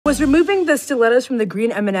Was removing the stilettos from the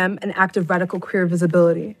green M&M an act of radical queer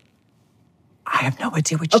visibility? I have no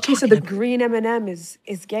idea what you're talking so the about. Green M&M is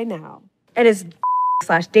gay now. And is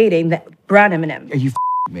 / dating the brown M&M. Are you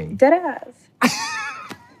me? Dead ass.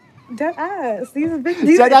 Dead ass. These are big.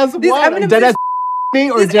 Dead ass what? M&Ms Dead ass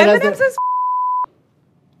me or these dead M&Ms ass?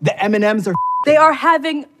 The M&Ms are. They are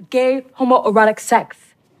having gay homoerotic sex.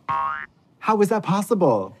 How is that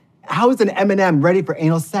possible? How is an M&M ready for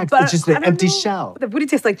anal sex? It's just an empty shell. The booty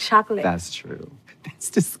tastes like chocolate. That's true.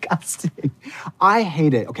 That's disgusting. I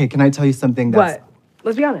hate it. Okay, can I tell you something that's... What?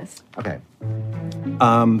 Let's be honest. Okay.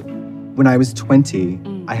 When I was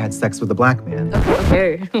 20, I had sex with a black man.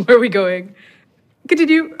 Okay. Where are we going?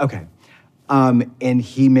 Continue. Okay. And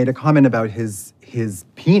he made a comment about his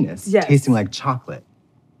penis tasting like chocolate.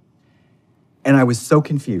 And I was so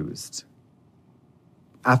confused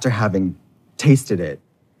after having tasted it.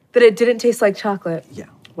 That it didn't taste like chocolate? Yeah.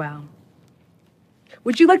 Wow.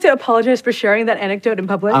 Would you like to apologize for sharing that anecdote in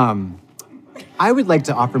public? I would like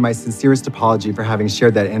to offer my sincerest apology for having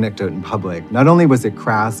shared that anecdote in public. Not only was it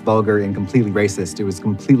crass, vulgar, and completely racist, it was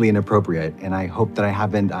completely inappropriate. And I hope that I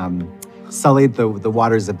haven't sullied the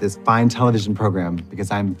waters of this fine television program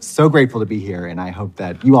because I'm so grateful to be here and I hope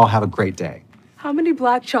that you all have a great day. How many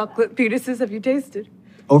black chocolate penises have you tasted?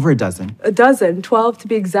 Over a dozen. A dozen, 12 to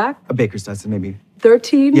be exact? A baker's dozen, maybe.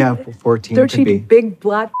 13? Yeah, 14 13 could be. Big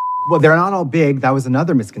black. Well, they're not all big. That was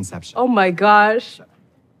another misconception. Oh my gosh.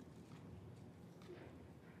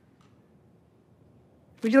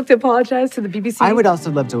 Would you like to apologize to the BBC? I would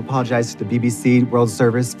also love to apologize to the BBC World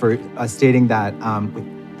Service for stating that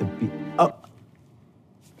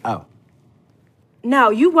Oh.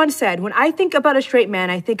 Now, you once said, when I think about a straight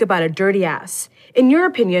man, I think about a dirty ass. In your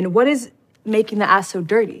opinion, what is making the ass so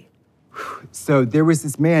dirty? So there was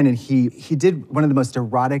this man, and he did one of the most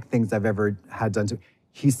erotic things I've ever had done to me.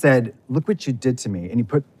 He said, "Look what you did to me." And he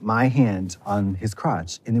put my hand on his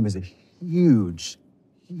crotch, and it was a huge,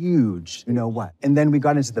 you know what. And then we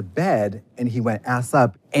got into the bed, and he went ass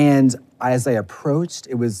up. And as I approached,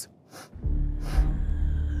 it was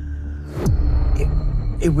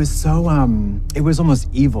so, it was almost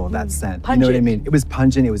evil, that scent. Pungent. You know what I mean? It was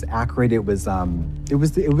pungent, it was acrid, it was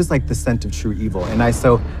like the scent of true evil. And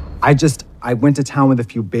I went to town with a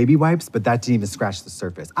few baby wipes, but that didn't even scratch the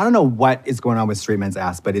surface. I don't know what is going on with straight men's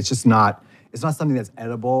ass, but it's just not, it's not something that's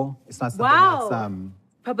edible. It's not something that's,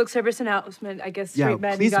 Public service announcement, I guess, yeah, straight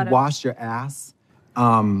men, please wash your ass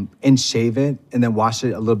and shave it, and then wash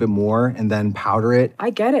it a little bit more, and then powder it.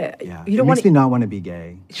 I get it. Yeah, You don't makes me not want to be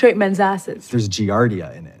gay. Straight men's asses. There's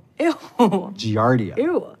giardia in it. Ew. Giardia.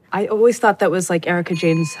 Ew. I always thought that was like Erica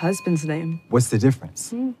Jane's husband's name. What's the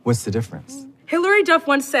difference? What's the difference? Hilary Duff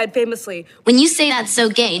once said famously, "When you say that's so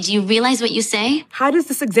gay, do you realize what you say?" how does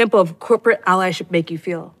this example of corporate allyship make you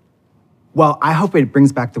feel? Well, I hope it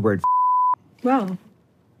brings back the word Wow.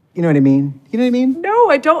 You know what I mean? You know what I mean? No,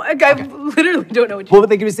 I don't. I literally don't know what you Well,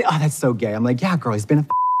 they're gonna say, "Oh, that's so gay." I'm like, "Yeah, girl, he's been a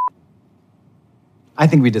I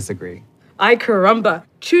think we disagree. Ay caramba.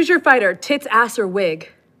 Choose your fighter, tits, ass, or wig.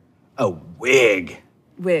 A wig.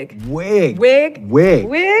 Wig. Wig. Wig. Wig.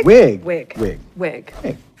 Wig. Wig. Wig. Wig. Wig.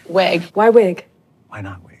 Wig. Wig. Why wig? Why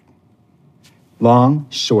not wig? Long,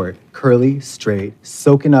 short, curly, straight,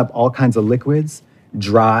 soaking up all kinds of liquids,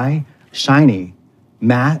 dry, shiny,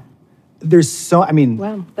 matte. There's so, I mean.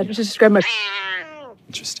 Wow, that just described my.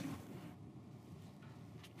 Interesting.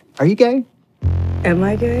 Are you gay? Am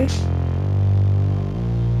I gay?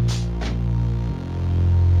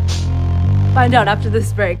 Find out after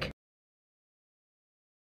this break.